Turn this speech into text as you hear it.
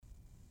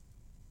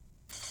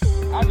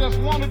I just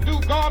want to do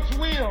God's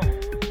will.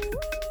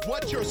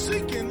 What you're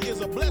seeking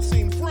is a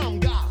blessing from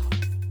God.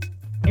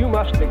 You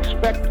must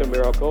expect a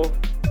miracle.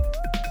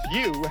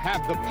 You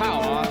have the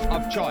power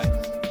of choice.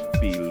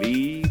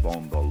 Believe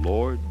on the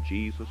Lord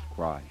Jesus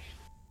Christ.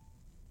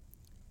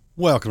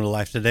 Welcome to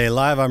Life Today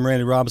Live. I'm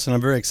Randy Robinson. I'm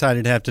very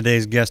excited to have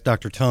today's guest,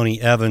 Dr. Tony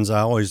Evans.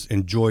 I always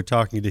enjoy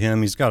talking to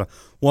him. He's got a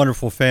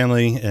wonderful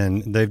family,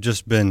 and they've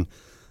just been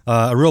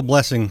a real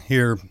blessing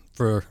here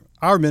for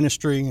our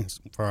ministry,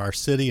 for our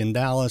city in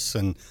Dallas,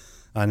 and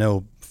I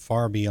know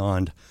far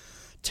beyond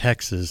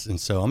Texas.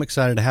 And so I'm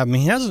excited to have him.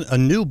 He has a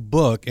new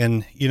book,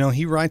 and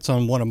he writes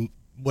on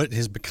what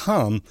has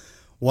become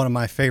one of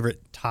my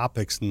favorite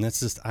topics, and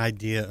that's this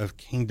idea of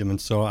kingdom. And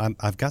so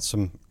I've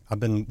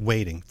been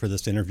waiting for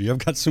this interview.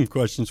 I've got some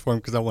questions for him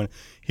because I want to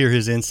hear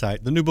his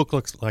insight. The new book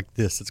looks like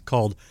this. It's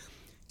called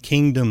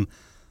Kingdom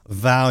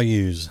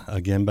Values,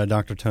 again, by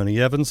Dr. Tony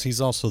Evans.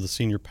 He's also the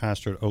senior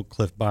pastor at Oak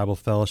Cliff Bible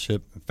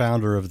Fellowship,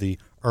 founder of the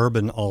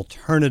Urban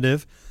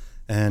Alternative,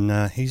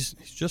 and he's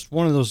just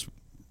one of those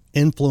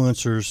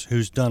influencers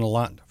who's done a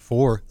lot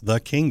for the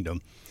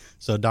kingdom.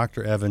 So,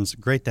 Dr. Evans,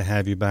 great to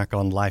have you back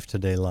on Life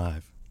Today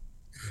Live.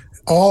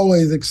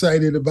 Always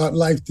excited about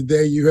Life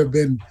Today. You have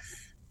been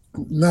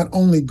not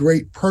only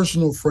great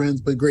personal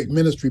friends, but great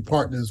ministry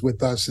partners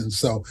with us. And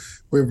so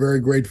we're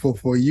very grateful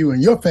for you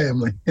and your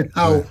family and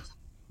how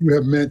you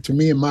have meant to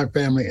me and my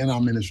family and our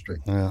ministry.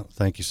 Well,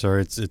 thank you, sir.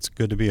 It's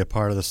good to be a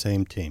part of the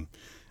same team.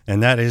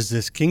 And that is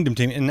this kingdom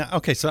team. And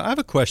okay, so I have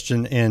a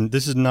question, and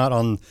this is not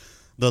on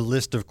the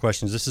list of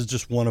questions. This is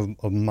just one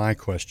of my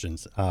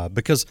questions,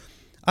 because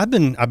I've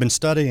been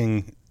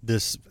studying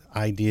this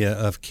idea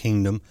of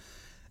kingdom,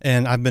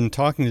 and I've been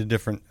talking to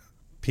different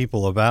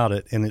people about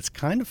it, and it's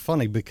kind of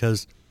funny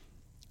because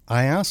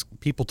I ask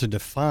people to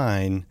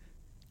define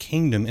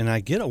kingdom, and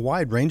I get a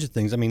wide range of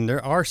things. I mean,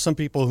 there are some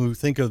people who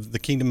think of the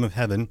kingdom of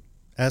heaven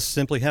as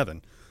simply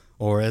heaven,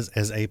 or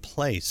as a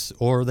place,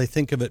 or they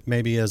think of it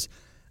maybe as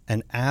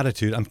an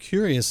attitude. I'm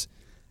curious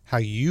how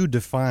you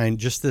define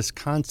just this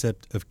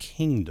concept of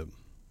kingdom.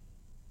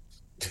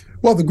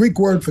 Well, the Greek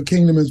word for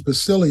kingdom is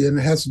basileia, and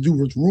it has to do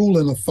with rule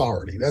and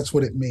authority. That's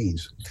what it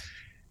means.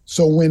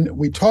 So when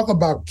we talk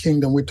about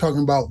kingdom, we're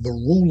talking about the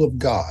rule of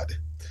God.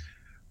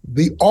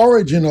 The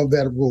origin of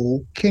that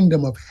rule,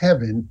 kingdom of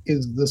heaven,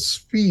 is the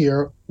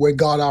sphere where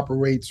God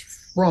operates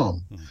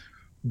from.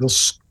 The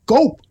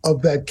scope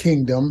of that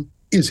kingdom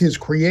is his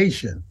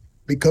creation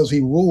because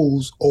he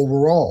rules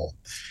over all.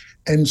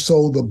 And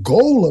so the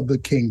goal of the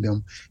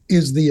kingdom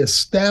is the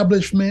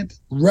establishment,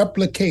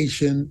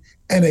 replication,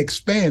 and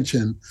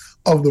expansion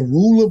of the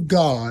rule of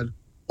God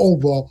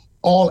over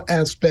all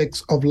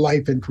aspects of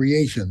life and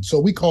creation. So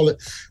we call it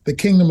the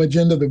kingdom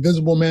agenda, the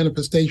visible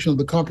manifestation of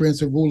the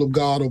comprehensive rule of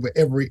God over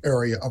every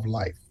area of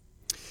life.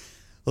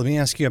 Let me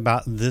ask you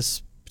about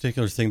this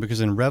particular thing,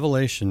 because in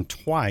Revelation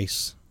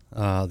twice,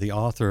 the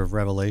author of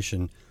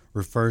Revelation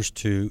refers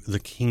to the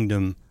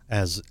kingdom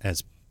as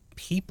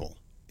people.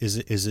 Is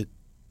it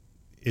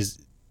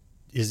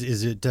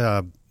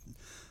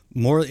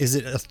more? Is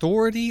it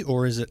authority,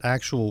 or is it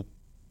actual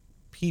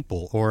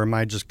people, or am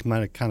I just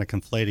kind of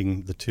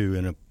conflating the two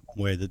in a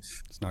way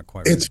that's not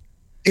quite right?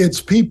 It's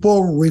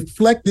people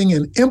reflecting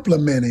and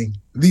implementing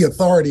the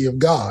authority of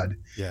God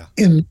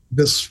in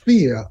the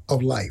sphere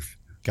of life.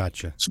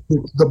 Gotcha. So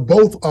the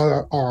both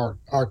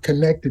are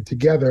connected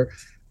together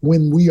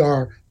when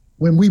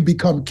we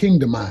become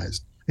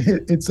kingdomized.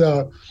 It's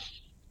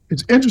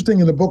interesting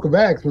in the book of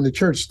Acts, when the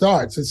church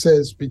starts, it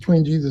says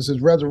between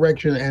Jesus'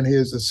 resurrection and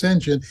his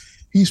ascension,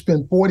 he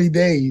spent 40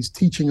 days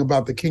teaching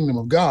about the kingdom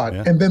of God.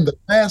 Yeah. And then the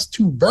last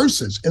two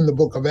verses in the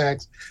book of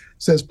Acts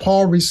says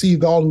Paul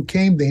received all who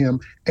came to him,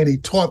 and he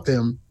taught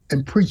them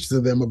and preached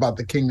to them about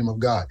the kingdom of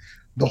God.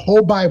 The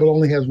whole Bible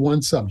only has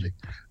one subject: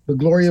 the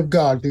glory of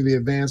God through the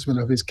advancement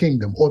of his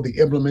kingdom, or the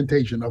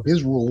implementation of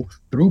his rule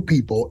through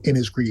people in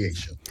his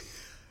creation.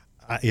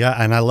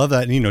 And I love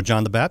that.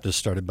 John the Baptist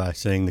started by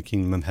saying the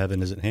kingdom of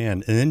heaven is at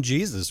hand. And then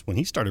Jesus, when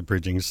he started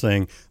preaching,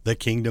 saying the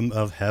kingdom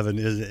of heaven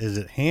is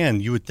at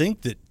hand. You would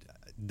think that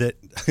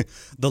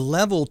the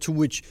level to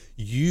which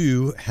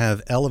you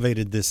have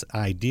elevated this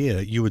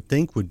idea, you would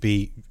think would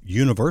be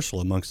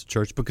universal amongst the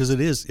church, because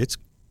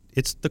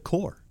it's the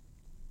core.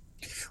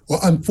 Well,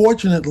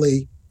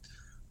 unfortunately,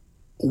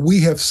 we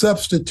have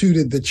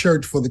substituted the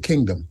church for the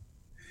kingdom.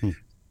 And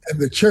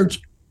the church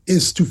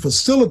is to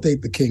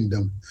facilitate the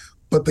kingdom,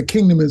 but the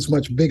kingdom is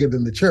much bigger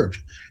than the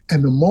church.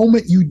 And the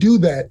moment you do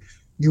that,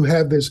 you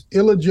have this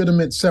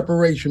illegitimate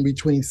separation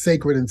between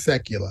sacred and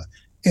secular.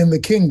 In the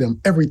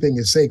kingdom, everything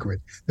is sacred.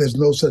 There's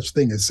no such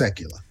thing as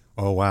secular.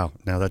 Oh, wow.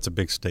 Now that's a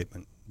big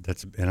statement.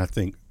 And I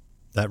think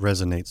that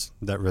resonates.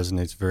 That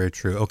resonates very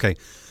true. Okay.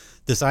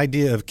 This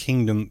idea of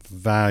kingdom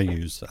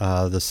values,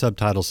 the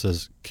subtitle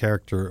says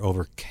character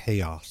over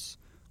chaos.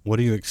 What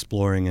are you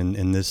exploring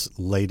in this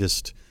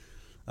latest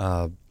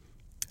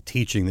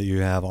teaching that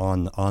you have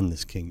on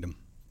this kingdom?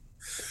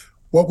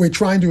 What we're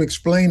trying to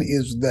explain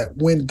is that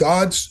when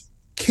God's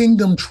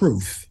kingdom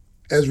truth,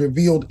 as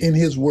revealed in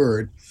his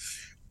word,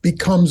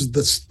 becomes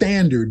the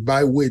standard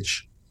by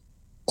which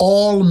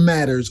all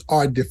matters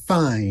are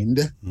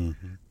defined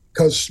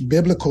because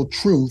biblical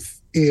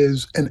truth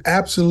is an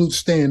absolute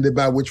standard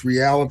by which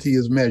reality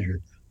is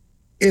measured.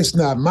 It's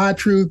not my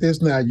truth,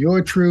 it's not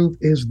your truth,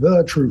 it's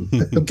the truth.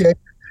 Okay?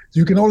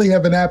 You can only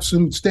have an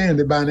absolute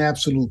standard by an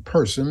absolute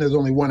person. There's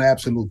only one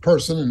absolute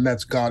person, and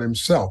that's God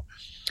himself.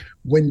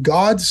 When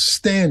God's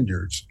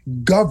standards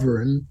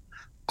govern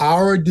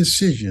our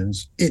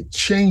decisions, it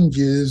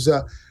changes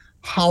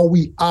how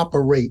we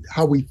operate,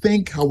 how we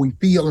think, how we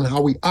feel, and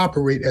how we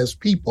operate as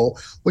people,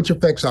 which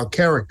affects our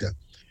character.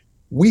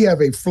 We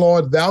have a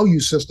flawed value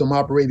system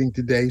operating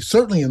today,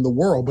 certainly in the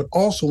world, but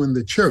also in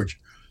the church,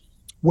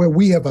 where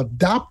we have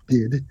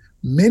adopted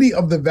many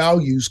of the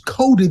values,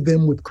 coded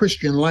them with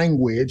Christian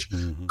language,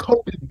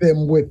 coded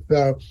them with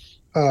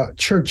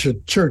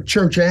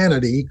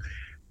churchanity,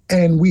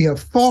 and we have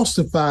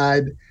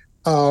falsified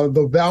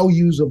the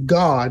values of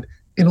God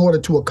in order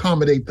to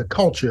accommodate the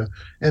culture,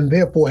 and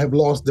therefore have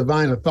lost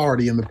divine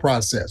authority in the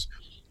process.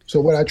 So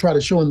what I try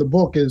to show in the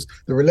book is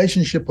the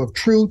relationship of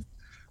truth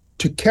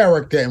to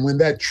character, and when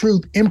that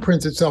truth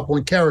imprints itself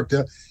on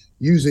character,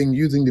 using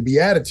the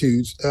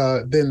Beatitudes,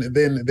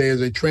 then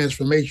there's a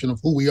transformation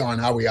of who we are and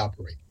how we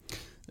operate.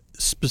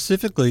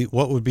 Specifically,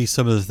 what would be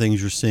some of the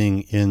things you're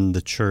seeing in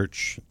the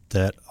church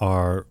that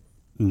are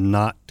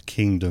not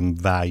kingdom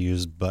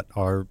values, but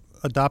are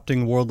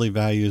adopting worldly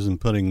values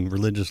and putting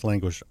religious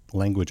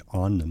language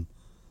on them?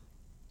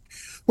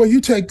 Well,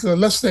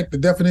 let's take the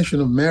definition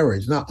of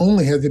marriage. Not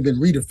only has it been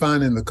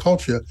redefined in the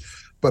culture,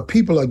 but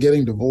people are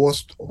getting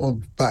divorced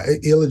by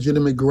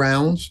illegitimate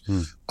grounds.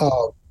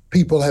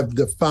 People have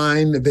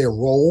defined their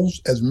roles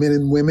as men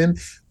and women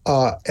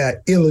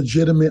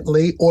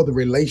illegitimately, or the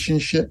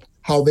relationship,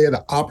 how they're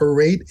to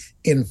operate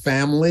in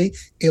family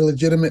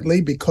illegitimately,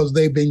 because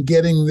they've been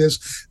getting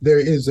this. There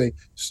is a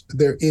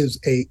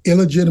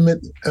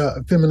illegitimate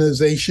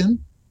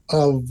feminization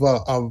of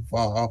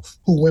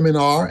who women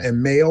are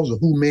and males, or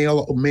who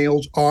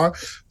males are.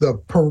 The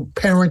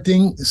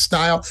parenting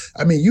style.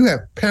 I mean, you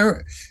have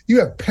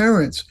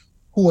parents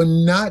who are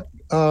not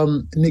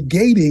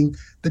negating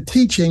the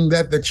teaching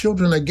that the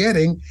children are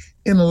getting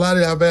in a lot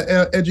of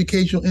our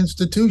educational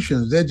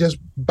institutions. They're just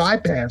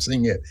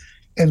bypassing it.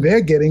 And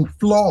they're getting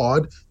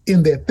flawed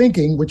in their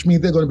thinking, which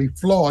means they're going to be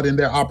flawed in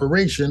their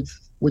operation,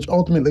 which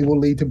ultimately will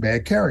lead to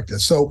bad character.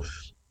 So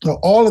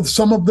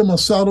some of them are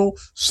subtle,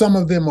 some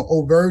of them are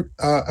overt.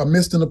 A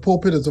mist in the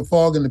pulpit is a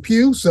fog in the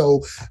pew.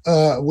 So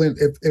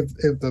if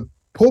the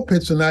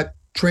pulpits are not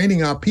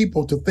training our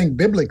people to think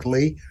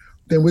biblically,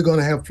 then we're going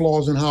to have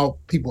flaws in how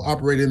people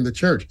operate in the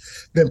church.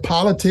 Then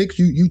politics,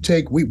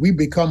 we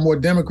become more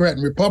Democrat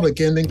and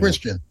Republican than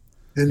Christian.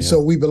 And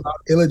so we've allowed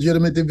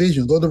illegitimate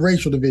divisions, or the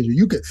racial division.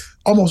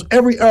 Almost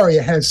every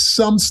area has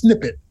some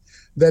snippet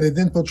that has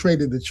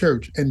infiltrated the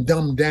church and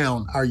dumbed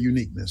down our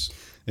uniqueness.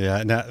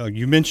 Yeah. Now,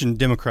 you mentioned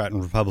Democrat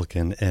and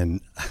Republican,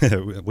 and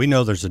we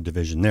know there's a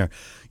division there.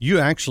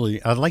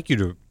 I'd like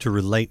you to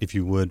relate, if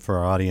you would, for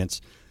our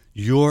audience,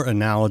 your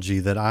analogy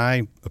that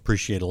I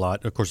appreciate a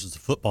lot. Of course, it's a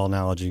football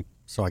analogy,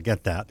 so I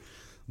get that.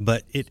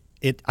 But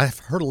I've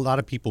heard a lot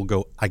of people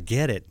go, I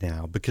get it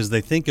now, because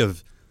they think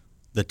of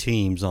the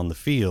teams on the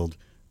field,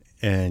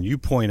 and you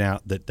point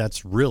out that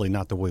that's really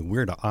not the way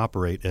we're to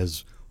operate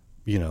as,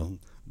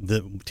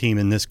 the team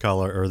in this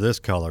color or this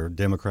color,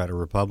 Democrat or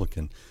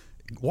Republican.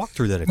 Walk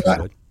through that if you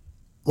would.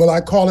 Well,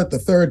 I call it the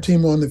third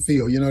team on the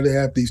field. They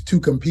have these two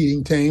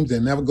competing teams.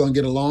 They're never going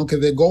to get along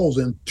because their goals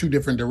in two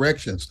different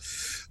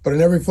directions. But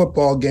in every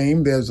football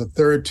game, there's a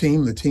third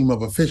team, the team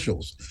of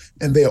officials.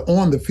 And they're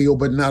on the field,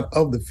 but not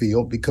of the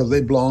field, because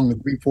they belong to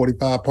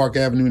 345 Park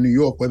Avenue in New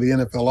York, where the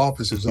NFL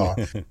offices are.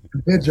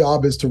 Their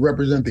job is to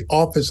represent the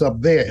office up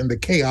there and the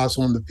chaos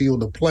on the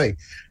field of play.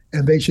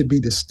 And they should be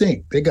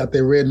distinct. They got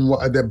their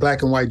their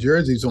black and white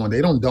jerseys on.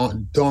 They don't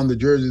don the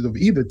jerseys of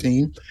either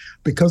team,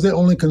 because they're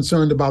only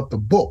concerned about the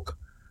book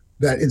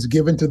that is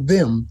given to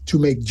them to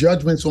make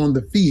judgments on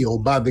the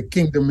field by the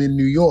kingdom in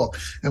New York.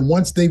 And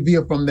once they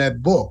veer from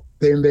that book,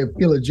 then they've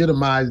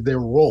illegitimized their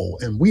role.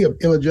 And we have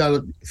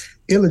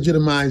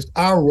illegitimized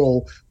our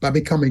role by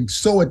becoming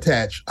so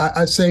attached.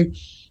 I say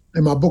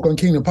in my book on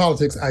kingdom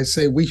politics, I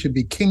say we should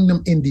be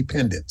kingdom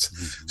independents.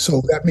 Mm-hmm.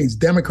 So that means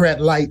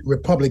Democrat light,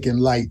 Republican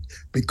light,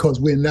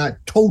 because we're not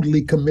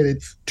totally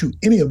committed to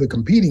any of the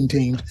competing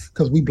teams,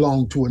 because we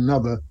belong to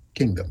another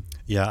kingdom.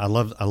 Yeah, I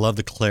love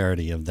the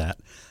clarity of that.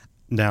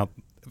 Now,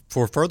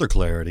 for further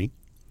clarity,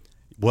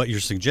 what you're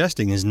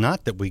suggesting is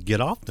not that we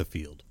get off the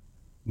field,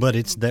 but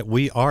it's that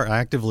we are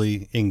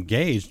actively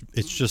engaged.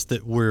 It's just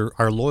that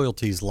our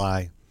loyalties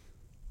lie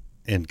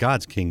in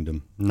God's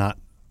kingdom, not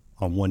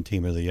on one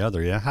team or the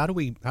other. Yeah, how do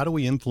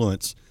we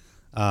influence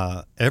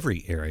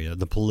every area,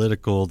 the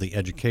political, the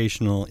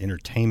educational,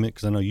 entertainment?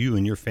 Because I know you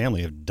and your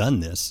family have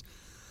done this.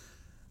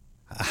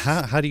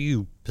 How do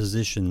you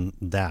position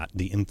that,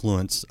 the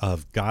influence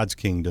of God's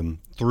kingdom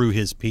through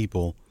His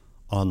people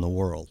on the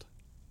world?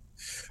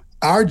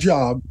 Our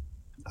job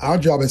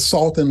as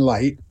salt and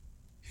light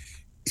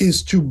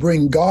is to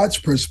bring God's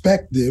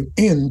perspective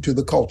into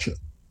the culture.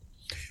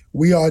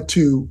 We are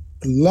to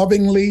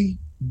lovingly,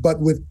 but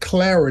with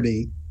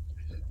clarity,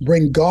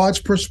 bring God's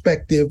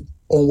perspective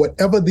on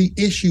whatever the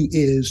issue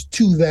is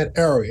to that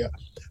area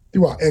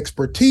through our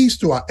expertise,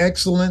 through our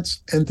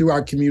excellence, and through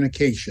our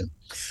communication.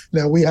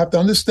 Now, we have to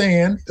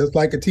understand, just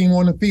like a team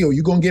on the field,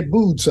 you're going to get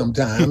booed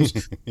sometimes.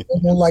 They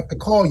don't like the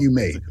call you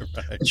made.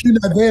 Right. But you're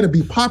not there to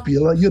be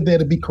popular. You're there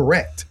to be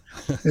correct.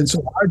 And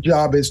so our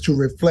job is to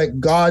reflect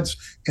God's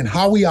and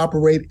how we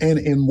operate and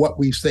in what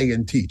we say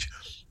and teach.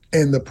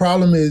 And the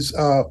problem is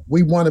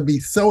we want to be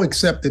so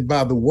accepted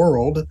by the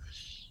world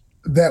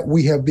that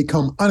we have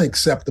become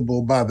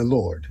unacceptable by the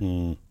Lord.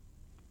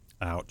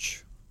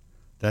 Ouch.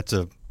 That's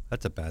a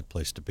bad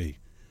place to be.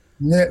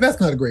 Yeah, that's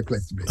not a great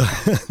place to be.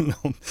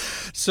 No.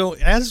 So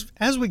as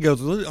we go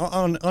through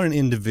on an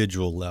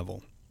individual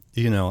level,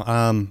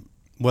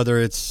 whether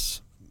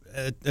it's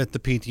at the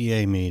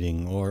PTA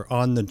meeting or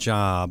on the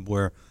job,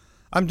 where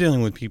I'm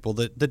dealing with people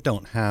that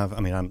don't have,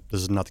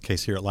 this is not the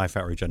case here at Life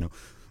Outreach, I know,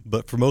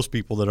 but for most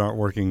people that aren't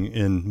working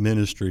in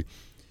ministry,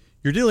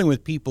 you're dealing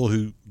with people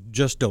who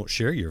just don't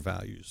share your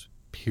values,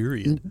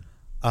 period.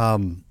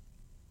 Mm-hmm.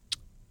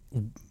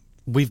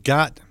 We've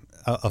got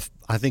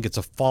I think it's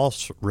a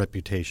false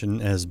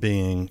reputation as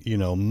being,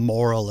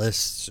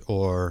 moralists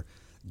or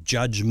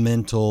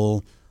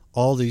judgmental,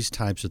 all these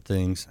types of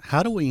things.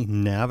 How do we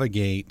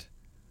navigate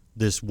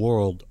this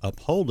world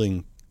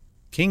upholding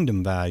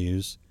kingdom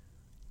values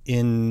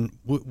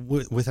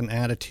with an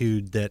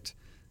attitude that's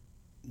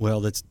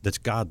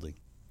godly?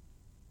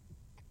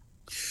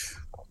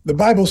 The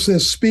Bible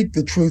says, speak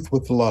the truth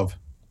with love.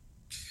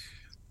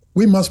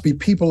 We must be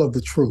people of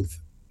the truth,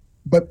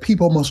 but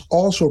people must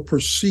also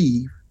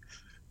perceive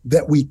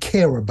that we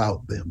care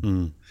about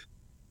them.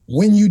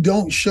 When you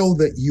don't show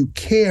that you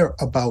care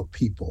about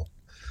people,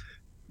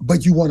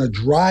 but you want to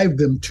drive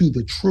them to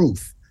the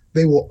truth,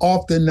 they will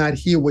often not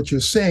hear what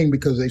you're saying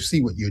because they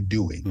see what you're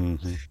doing.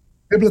 Mm-hmm.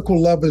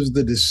 Biblical love is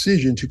the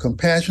decision to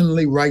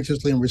compassionately,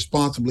 righteously, and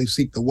responsibly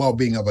seek the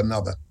well-being of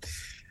another.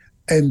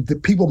 And the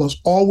people must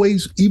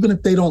always, even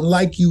if they don't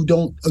like you,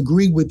 don't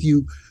agree with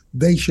you,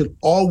 they should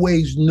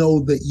always know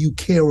that you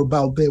care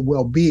about their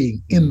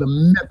well-being in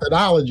the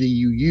methodology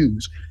you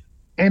use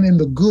and in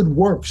the good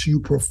works you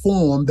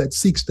perform that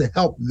seeks to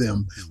help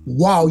them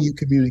while you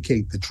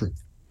communicate the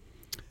truth.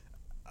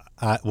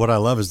 What I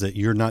love is that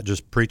you're not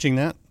just preaching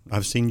that.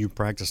 I've seen you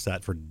practice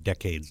that for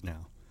decades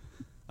now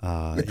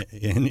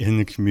in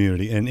the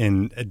community.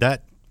 And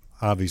that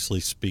obviously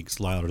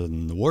speaks louder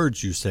than the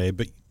words you say,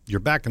 but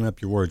you're backing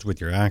up your words with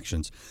your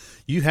actions.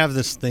 You have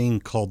this thing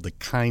called the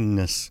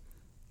Kindness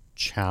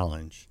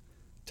Challenge.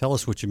 Tell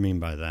us what you mean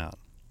by that.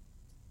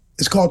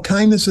 It's called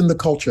Kindness in the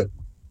Culture.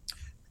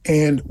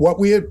 And what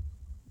we are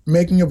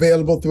making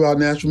available through our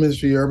National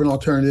Ministry Urban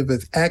Alternative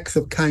is acts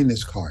of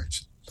kindness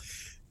cards.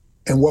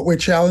 And what we're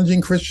challenging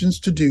Christians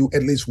to do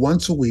at least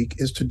once a week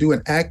is to do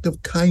an act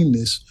of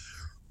kindness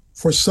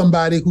for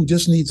somebody who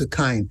just needs a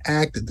kind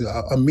act,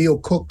 a meal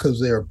cooked because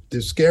they're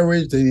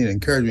discouraged, they need an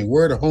encouraging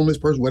word, a homeless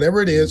person,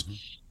 whatever it is.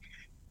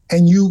 Mm-hmm.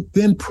 And you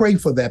then pray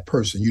for that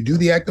person. You do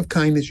the act of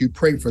kindness, you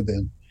pray for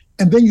them.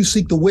 And then you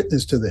seek the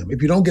witness to them.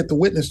 If you don't get the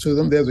witness to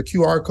them, there's a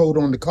QR code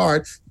on the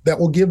card that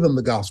will give them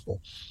the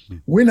gospel. Mm-hmm.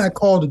 We're not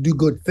called to do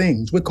good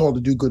things. We're called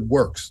to do good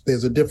works.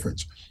 There's a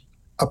difference.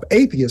 An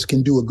atheist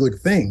can do a good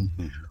thing,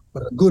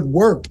 but a good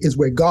work is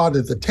where God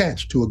is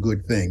attached to a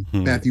good thing.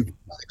 Matthew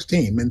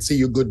 16, and see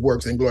your good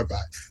works and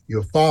glorify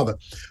your Father.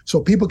 So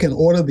people can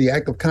order the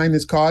act of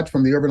kindness cards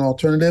from the Urban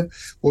Alternative.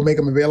 We'll make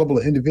them available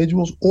to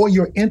individuals or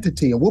your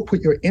entity, and we'll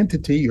put your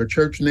entity, your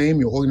church name,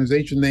 your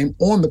organization name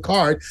on the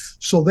card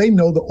so they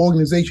know the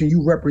organization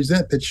you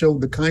represent that showed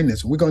the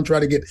kindness. And we're going to try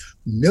to get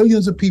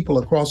millions of people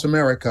across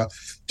America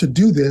to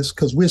do this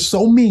because we're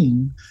so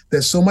mean,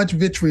 there's so much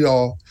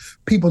vitriol.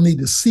 People need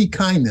to see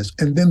kindness,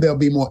 and then they'll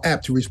be more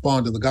apt to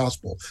respond to the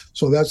gospel.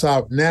 So that's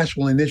our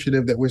national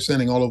initiative that we're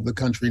sending all over the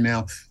country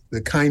now,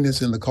 the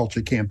Kindness in the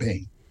Culture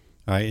campaign.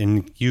 All right,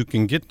 and you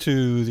can get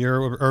to the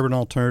Urban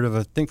Alternative,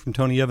 I think, from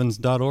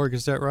TonyEvans.org.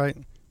 Is that right?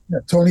 Yeah,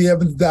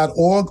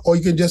 TonyEvans.org, or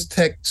you can just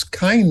text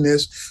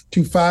kindness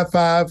to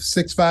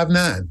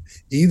 55659.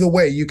 Either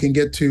way, you can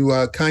get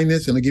to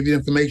kindness, and it'll give you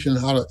information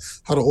on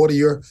how to order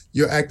your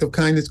act of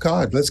kindness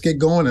card. Let's get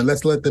going, and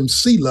let's let them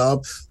see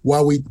love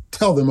while we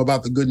tell them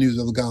about the good news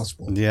of the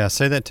gospel. Yeah,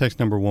 say that text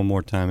number one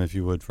more time, if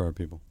you would, for our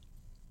people.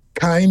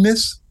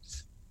 Kindness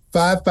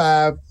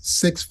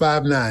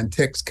 55659.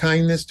 Text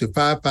kindness to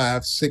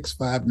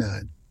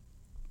 55659.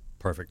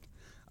 Perfect.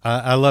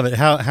 I love it.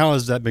 How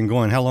has that been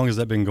going? How long has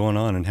that been going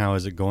on, and how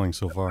is it going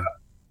so far?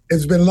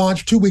 It's been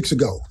launched 2 weeks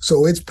ago,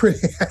 so it's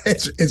pretty.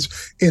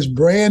 It's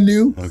brand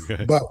new.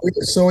 Okay. But we're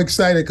so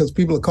excited because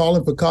people are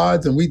calling for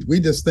cards, and we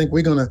just think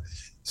we're going to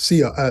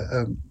see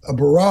a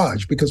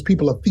barrage because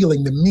people are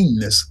feeling the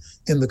meanness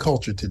in the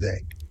culture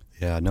today.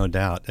 Yeah, no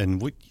doubt.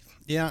 And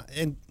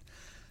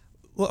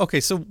okay.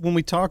 So when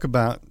we talk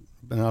about,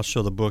 and I'll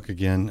show the book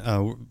again.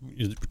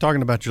 We're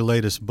talking about your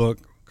latest book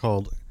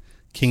called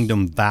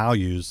Kingdom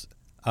Values.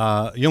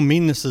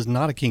 Meanness is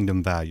not a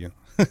kingdom value.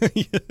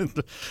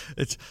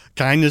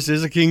 Kindness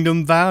is a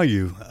kingdom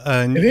value.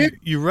 And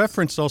you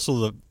referenced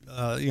also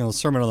the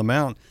Sermon on the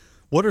Mount,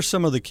 What are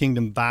some of the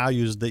kingdom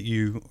values that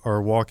you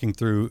are walking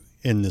through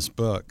in this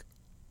book?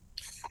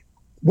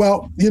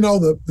 Well,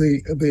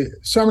 the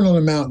Sermon on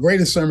the Mount,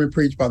 greatest sermon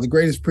preached by the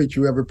greatest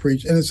preacher who ever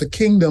preached, and it's a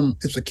kingdom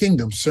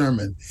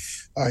sermon.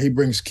 He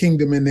brings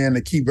kingdom in there, and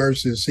the key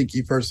verse is, seek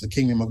ye first the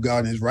kingdom of God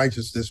and his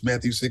righteousness,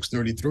 Matthew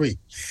 6:33.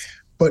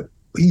 But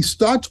he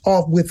starts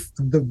off with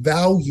the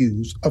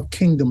values of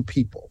kingdom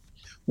people.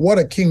 What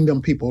are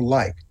kingdom people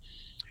like?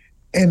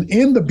 And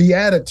in the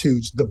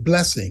Beatitudes, the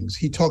blessings,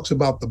 he talks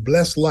about the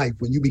blessed life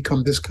when you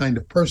become this kind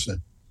of person.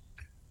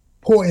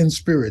 Poor in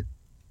spirit,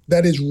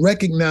 that is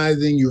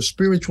recognizing your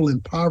spiritual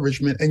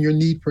impoverishment and your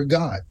need for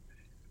God.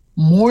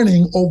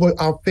 Mourning over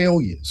our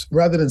failures,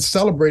 rather than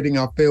celebrating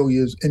our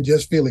failures and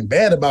just feeling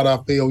bad about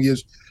our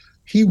failures,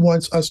 he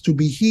wants us to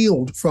be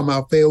healed from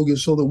our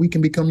failures so that we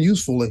can become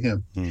useful to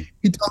him.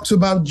 He talks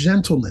about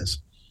gentleness,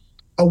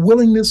 a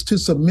willingness to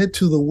submit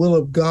to the will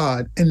of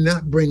God and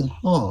not bring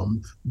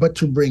harm, but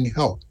to bring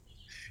help.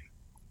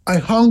 A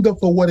hunger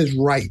for what is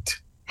right,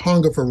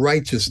 hunger for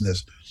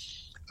righteousness,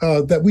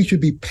 that we should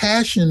be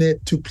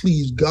passionate to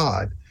please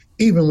God,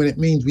 even when it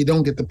means we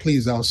don't get to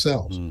please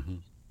ourselves.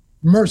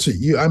 Mercy,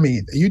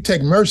 you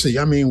take mercy.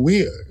 All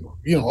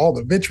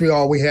the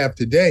vitriol we have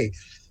today,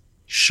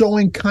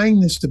 showing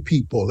kindness to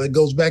people. That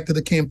goes back to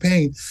the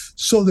campaign,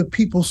 so that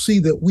people see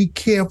that we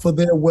care for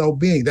their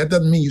well-being. That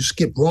doesn't mean you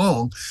skip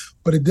wrong,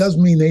 but it does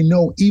mean they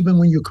know even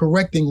when you're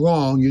correcting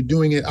wrong, you're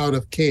doing it out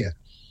of care.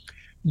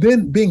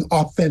 Then being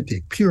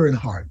authentic, pure in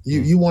heart.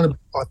 You want to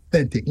be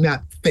authentic,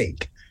 not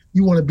fake.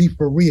 You want to be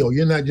for real.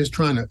 You're not just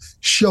trying to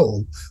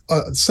show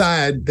a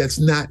side that's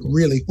not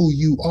really who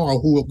you are,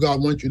 who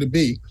God wants you to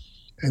be.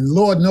 And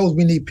Lord knows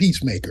we need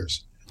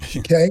peacemakers,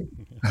 okay?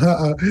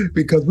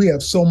 Because we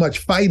have so much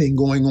fighting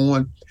going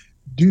on.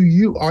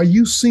 Are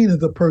you seen as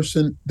the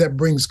person that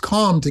brings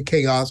calm to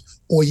chaos,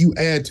 or you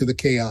add to the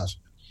chaos?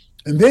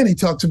 And then he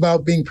talks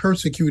about being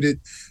persecuted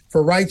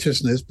for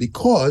righteousness,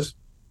 because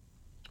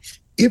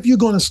if you're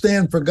going to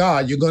stand for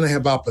God, you're going to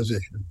have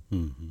opposition.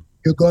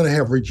 You're going to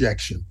have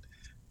rejection.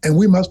 And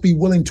we must be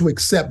willing to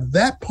accept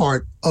that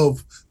part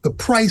of the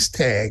price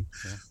tag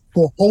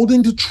for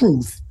holding to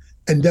truth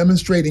and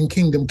demonstrating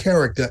kingdom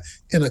character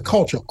in a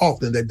culture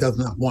often that does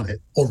not want it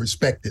or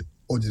respect it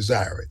or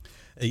desire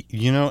it.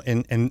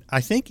 And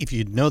I think if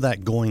you know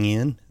that going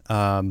in,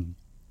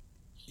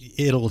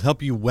 it'll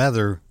help you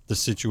weather the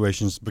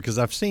situations, because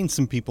I've seen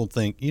some people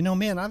think,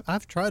 man,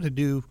 I've tried to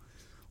do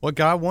what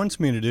God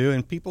wants me to do,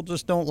 and people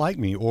just don't like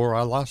me, or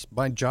I lost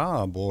my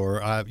job, or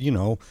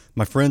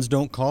my friends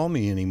don't call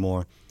me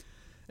anymore.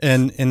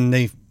 And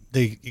they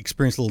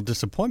experience a little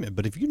disappointment.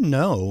 But if you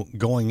know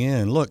going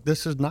in, look,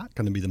 this is not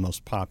going to be the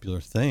most popular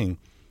thing,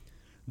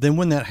 then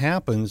when that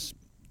happens,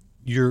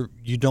 you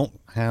don't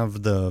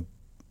have the,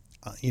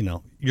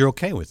 you're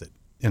okay with it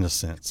in a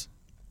sense.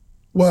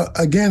 Well,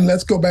 again,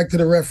 let's go back to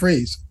the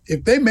referees.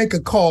 If they make a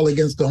call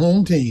against the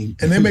home team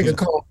and they make a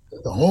call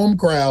against the home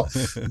crowd,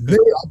 they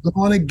are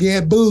going to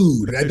get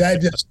booed. That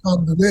just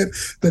comes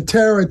with the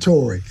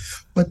territory.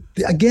 But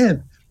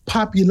again,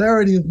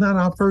 popularity is not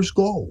our first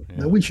goal.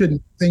 Now, we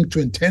shouldn't think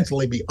to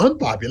intentionally be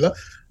unpopular,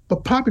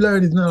 but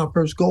popularity is not our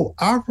first goal.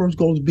 Our first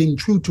goal is being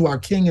true to our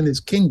King and his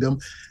kingdom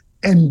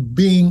and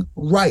being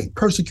right,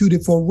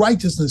 persecuted for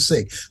righteousness'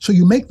 sake. So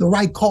you make the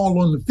right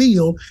call on the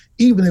field,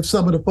 even if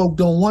some of the folk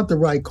don't want the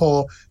right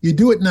call. You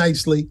do it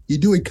nicely, you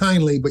do it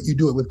kindly, but you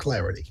do it with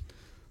clarity.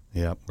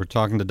 Yeah, we're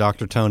talking to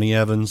Dr. Tony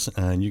Evans,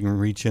 and you can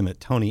reach him at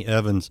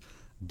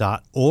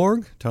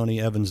TonyEvans.org,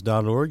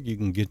 TonyEvans.org. You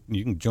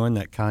can join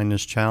that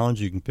kindness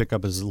challenge. You can pick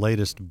up his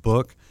latest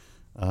book.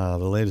 The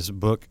latest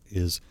book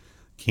is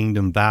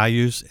Kingdom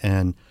Values,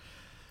 and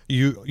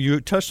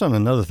you touched on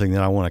another thing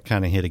that I want to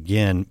kind of hit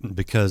again,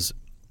 because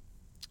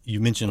you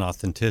mentioned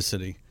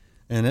authenticity,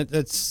 and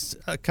it's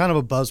kind of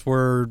a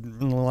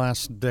buzzword in the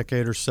last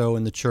decade or so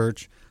in the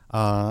church.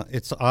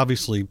 It's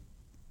obviously,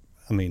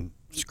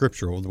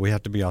 scriptural. We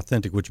have to be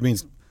authentic, which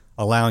means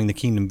allowing the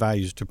kingdom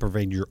values to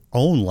pervade your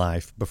own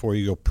life before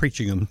you go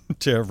preaching them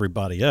to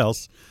everybody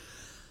else.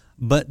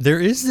 But there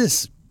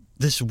is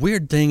this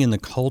weird thing in the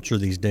culture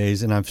these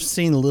days, and I've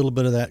seen a little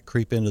bit of that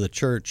creep into the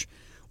church.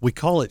 We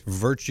call it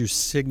virtue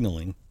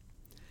signaling.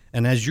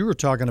 And as you were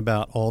talking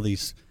about all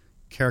these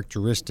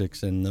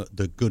characteristics and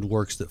the good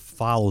works that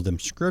follow them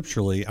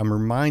scripturally, I'm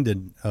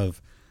reminded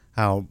of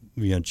how,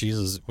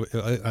 Jesus,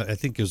 I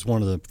think it was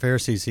one of the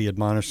Pharisees he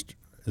admonished,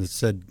 that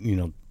said,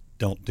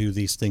 don't do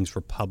these things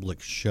for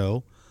public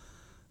show.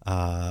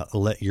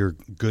 Let your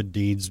good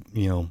deeds,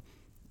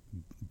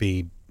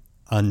 be,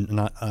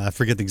 I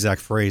forget the exact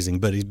phrasing,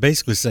 but he's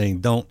basically saying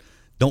don't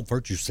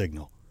virtue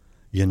signal,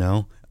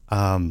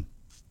 Have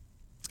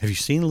you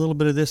seen a little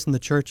bit of this in the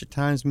church at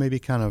times, maybe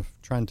kind of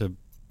trying to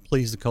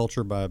please the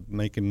culture by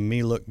making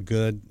me look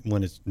good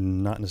when it's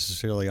not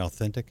necessarily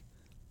authentic?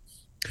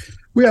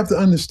 We have to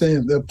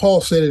understand that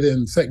Paul said it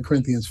in 2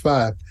 Corinthians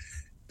 5,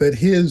 that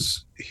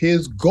his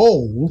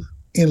goal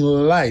in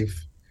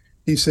life,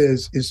 he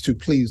says, is to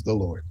please the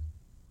Lord.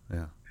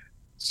 Yeah.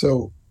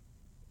 So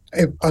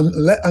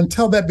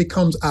until that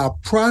becomes our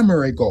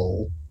primary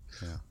goal,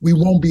 we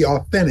won't be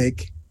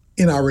authentic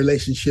in our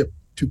relationship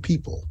to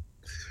people,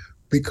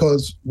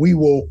 because we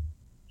will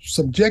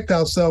subject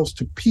ourselves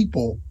to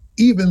people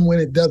even when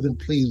it doesn't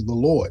please the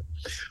Lord.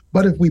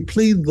 But if we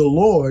please the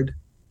Lord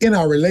in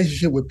our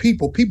relationship with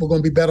people, people are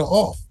going to be better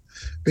off,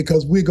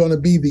 because we're going to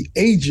be the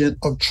agent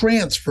of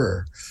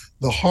transfer,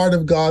 the heart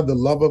of God, the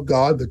love of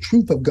God, the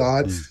truth of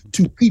God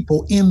to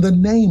people in the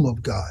name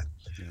of God.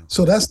 Yeah.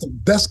 So that's the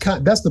best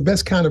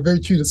kind of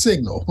virtue to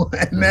signal,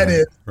 and that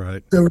is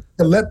to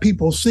let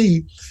people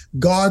see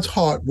God's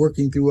heart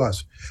working through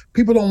us.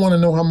 People don't want to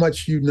know how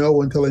much you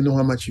know until they know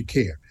how much you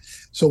care.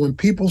 So when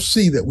people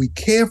see that we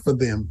care for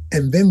them,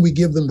 and then we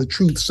give them the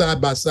truth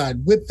side by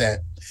side with that,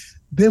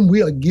 then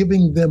we are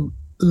giving them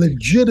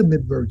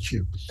legitimate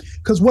virtue.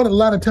 Because what a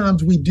lot of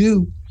times we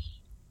do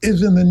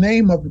is, in the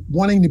name of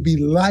wanting to be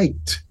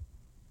liked,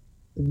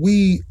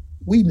 we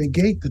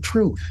negate the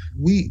truth.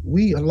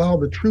 We allow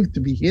the truth to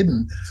be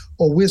hidden,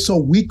 or we're so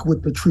weak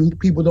with the truth,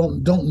 people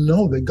don't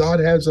know that God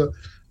has a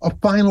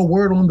final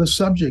word on the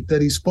subject,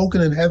 that he's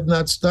spoken and has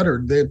not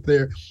stuttered.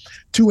 There are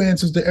two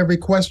answers to every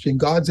question: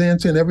 God's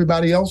answer and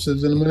everybody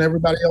else's. And when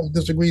everybody else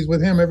disagrees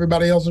with him,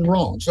 everybody else is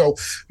wrong. So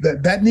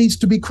that needs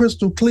to be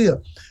crystal clear,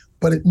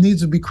 but it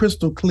needs to be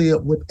crystal clear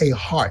with a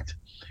heart.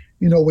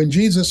 You know, when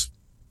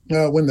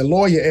the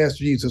lawyer asked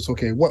Jesus,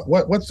 okay,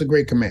 what's the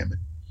great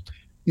commandment?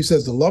 He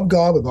says to love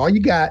God with all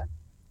you got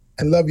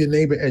and love your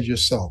neighbor as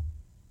yourself.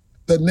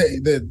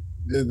 The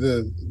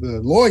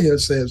lawyer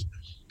says,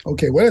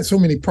 okay, well, there's so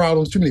many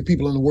problems, too many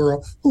people in the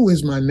world. Who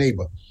is my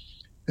neighbor?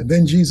 And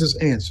then Jesus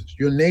answers,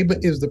 your neighbor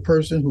is the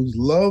person whose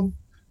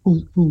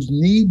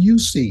need you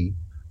see,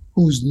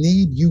 whose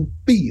need you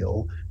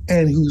feel,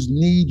 and whose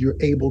need you're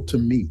able to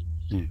meet.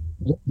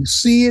 When you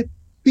see it,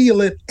 feel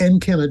it, and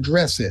can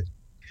address it,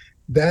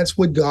 that's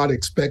what God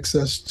expects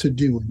us to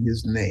do in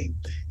his name.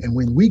 And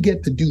when we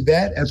get to do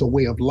that as a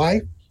way of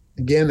life,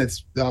 again,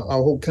 it's our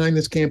whole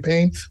kindness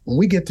campaign. When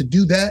we get to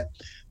do that,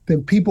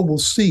 then people will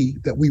see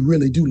that we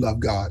really do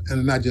love God and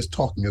are not just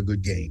talking a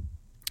good game.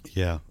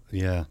 Yeah.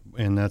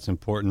 And that's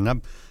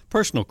important.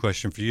 Personal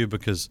question for you,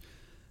 because,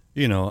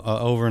 you know,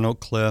 over in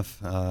Oak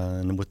Cliff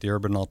and with the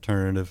Urban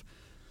Alternative,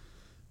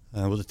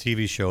 with a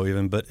TV show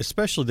even, but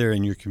especially there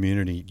in your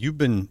community, you've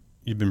been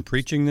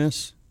preaching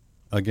this,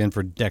 again,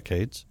 for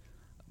decades,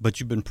 but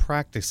you've been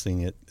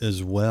practicing it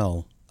as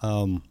well.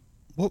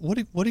 What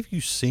have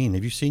you seen?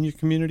 Have you seen your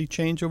community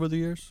change over the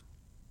years?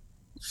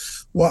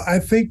 Well, I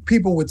think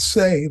people would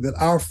say that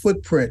our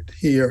footprint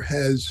here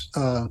has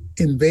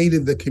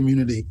invaded the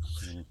community,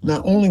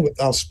 not only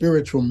with our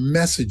spiritual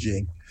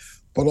messaging,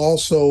 but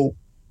also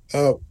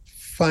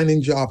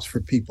finding jobs for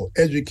people,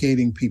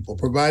 educating people,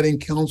 providing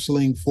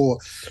counseling for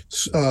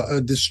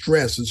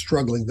distress and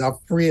struggling. Our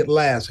Free at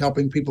Last,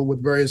 helping people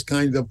with various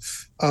kinds of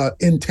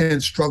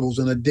intense struggles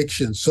and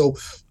addictions. So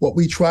what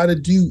we try to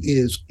do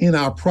is, in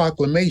our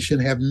proclamation,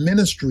 have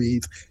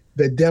ministries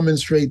that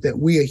demonstrate that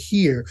we are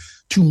here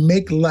to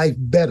make life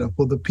better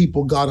for the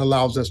people God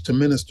allows us to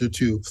minister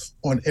to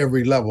on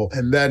every level.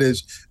 And that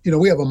is, you know,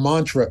 we have a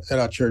mantra at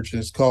our church,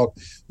 and it's called,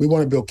 we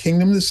want to build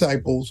kingdom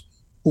disciples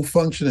who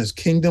function as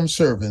kingdom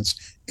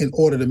servants in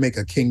order to make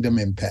a kingdom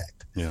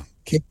impact. Yeah.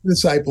 Kingdom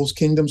disciples,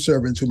 kingdom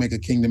servants who make a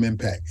kingdom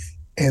impact.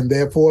 And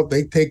therefore,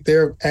 they take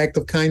their act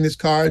of kindness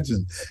cards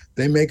and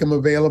they make them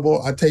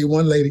available. I'll tell you,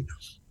 one lady,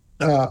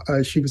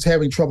 she was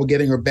having trouble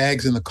getting her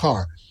bags in the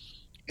car.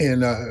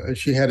 And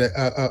she had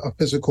a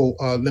physical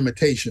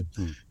limitation.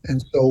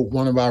 And so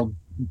one of our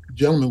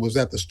gentlemen was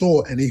at the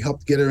store, and he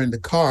helped get her in the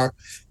car.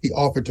 He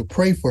offered to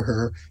pray for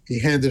her. He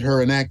handed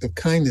her an act of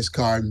kindness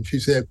card, and she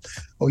said,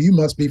 oh, you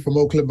must be from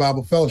Oak Cliff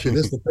Bible Fellowship.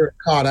 This is the third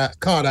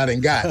card I done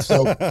got.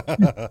 So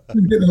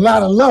we're getting a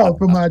lot of love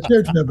from our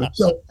church members.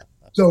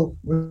 So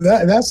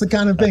that's the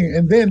kind of thing.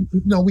 And then,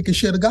 you know, we can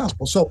share the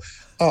gospel. So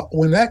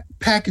when that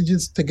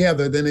packages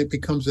together, then it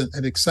becomes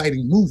an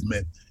exciting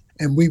movement.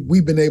 And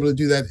we've been able to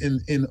do that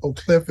in Oak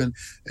Cliff, and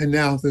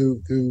now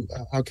through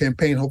our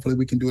campaign, hopefully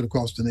we can do it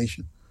across the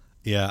nation.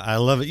 Yeah, I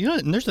love it. You know,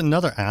 and there's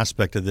another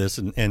aspect of this,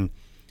 and I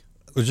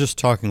was just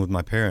talking with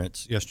my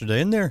parents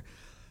yesterday, and they're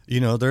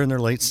in their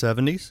late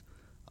 70s,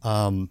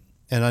 and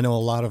I know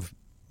a lot of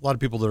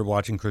people that are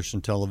watching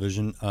Christian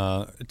television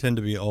tend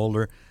to be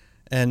older,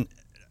 and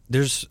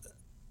there's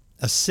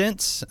a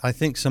sense, I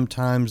think,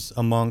 sometimes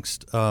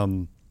amongst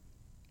our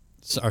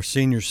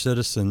senior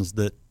citizens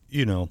that,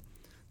 you know,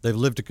 they've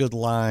lived a good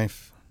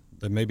life.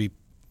 They maybe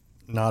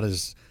not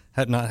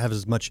have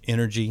as much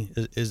energy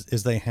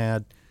as they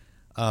had.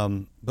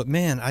 But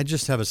man, I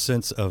just have a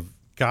sense of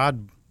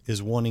God is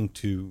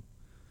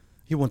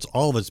He wants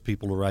all of his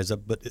people to rise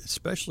up, but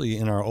especially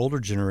in our older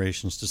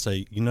generations to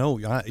say, you know,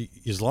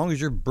 as long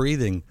as you're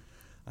breathing,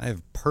 I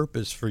have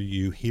purpose for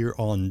you here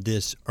on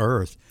this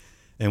earth.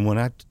 And when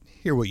I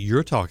hear what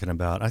you're talking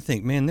about, I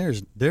think, man,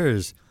 there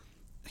is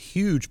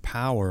huge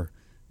power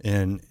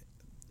in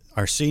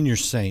our senior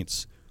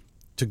saints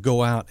to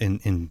go out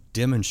and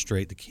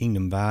demonstrate the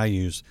kingdom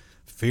values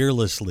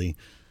fearlessly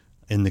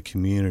in the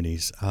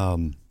communities. I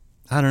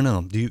don't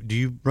know. Do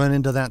you run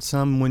into that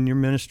some when you're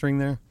ministering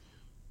there?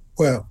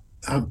 Well,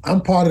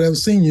 I'm part of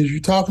those seniors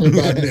you're talking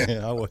about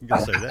now. I wasn't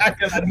going to say that. I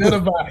can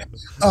identify.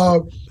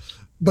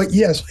 But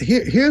yes,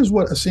 here's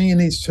what a senior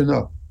needs to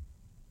know.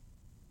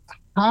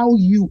 How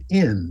you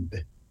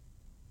end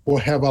will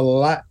have a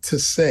lot to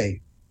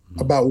say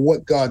about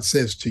what God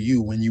says to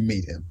you when you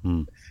meet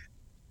him.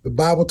 The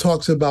Bible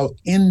talks about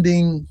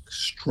ending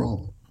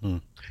strong.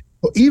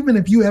 So even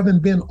if you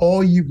haven't been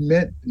all you've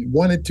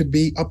wanted to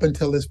be up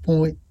until this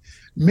point,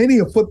 many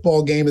a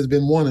football game has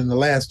been won in the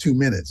last 2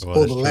 minutes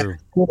or the last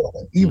quarter,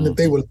 even if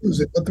they would lose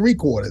it for 3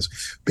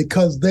 quarters,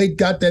 because they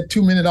got that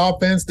 2-minute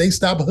offense, they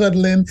stopped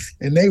huddling,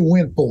 and they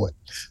went for it.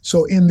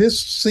 So in this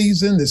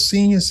season, the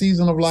senior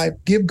season of life,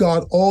 give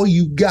God all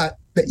you got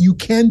that you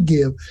can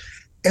give,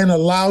 and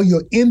allow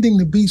your ending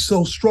to be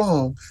so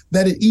strong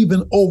that it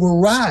even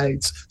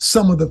overrides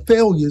some of the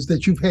failures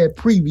that you've had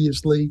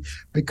previously,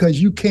 because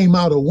you came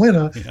out a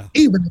winner,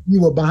 even if you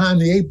were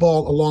behind the 8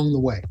 ball along the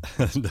way.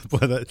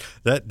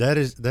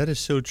 that is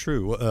so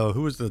true.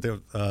 Who was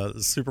the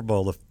Super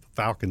Bowl? The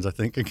Falcons, I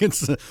think,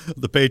 against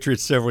the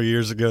Patriots several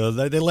years ago.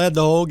 They led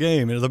the whole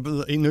game.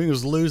 New England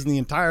was losing the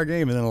entire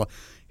game, and then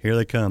here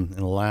they come in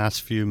the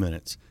last few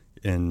minutes.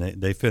 And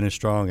they finish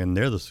strong, and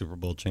they're the Super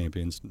Bowl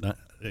champions.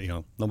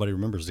 Nobody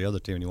remembers the other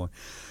team anymore.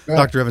 Right.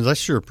 Dr. Evans,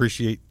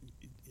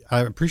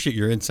 I appreciate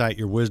your insight,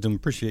 your wisdom.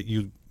 Appreciate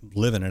you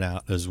living it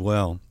out as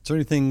well. Is there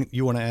anything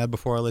you want to add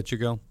before I let you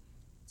go?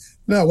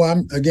 No, well,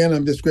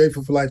 I'm just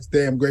grateful for life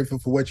today. I'm grateful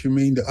for what you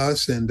mean to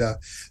us. And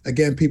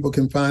again, people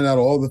can find out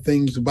all the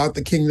things about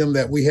the kingdom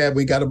that we have.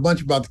 We got a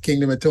bunch about the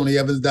kingdom at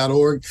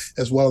TonyEvans.org,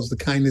 as well as the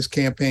Kindness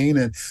Campaign.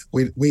 And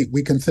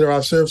we consider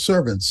ourselves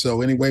servants.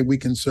 So any way we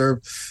can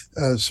serve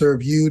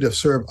you, to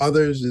serve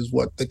others, is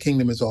what the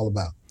kingdom is all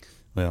about.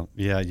 Well,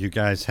 yeah, you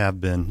guys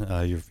have been,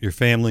 your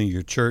family,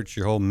 your church,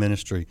 your whole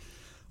ministry,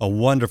 a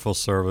wonderful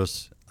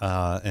service.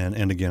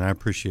 And again, I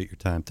appreciate your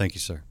time. Thank you,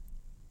 sir.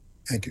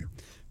 Thank you.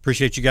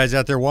 Appreciate you guys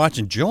out there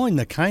watching. Join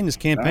the Kindness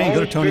Campaign.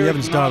 Go to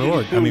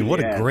TonyEvans.org. I mean, what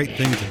a great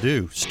thing to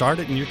do. Start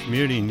it in your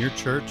community, in your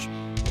church.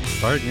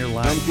 Start it in your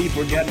life. Some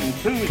people get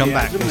enthusiasm. Come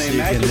back. We'll see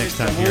you again next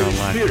time here on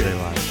Life Today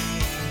Live.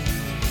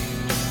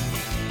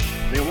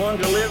 They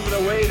want to live the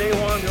way they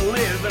want to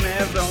live and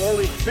have the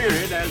Holy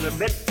Spirit as a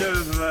bit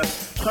of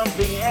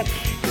something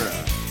extra.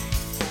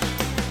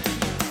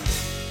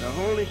 The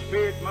Holy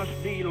Spirit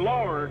must be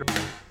Lord.